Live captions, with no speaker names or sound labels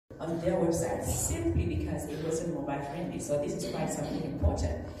on their website simply because it wasn't mobile friendly. So this is quite something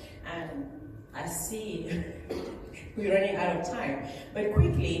important. And I see we're running out of time, but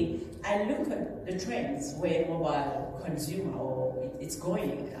quickly, I look at the trends where mobile consumer or it's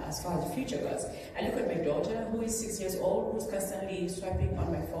going as far as the future goes. I look at my daughter who is 6 years old, who's constantly swiping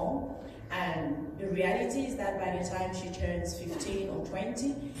on my phone. And the reality is that by the time she turns 15 or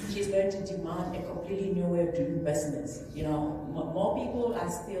 20, she's going to demand a completely new way of doing business. You know, more people are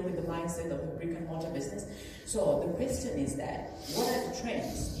still with the mindset of a brick and mortar business. So the question is that, what are the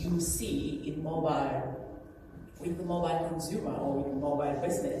trends you see in mobile, with the mobile consumer or with the mobile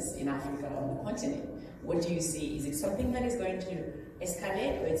business in Africa or on the continent? What do you see? Is it something that is going to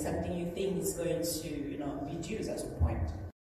escalate, or it's something you think is going to, reduce at a point?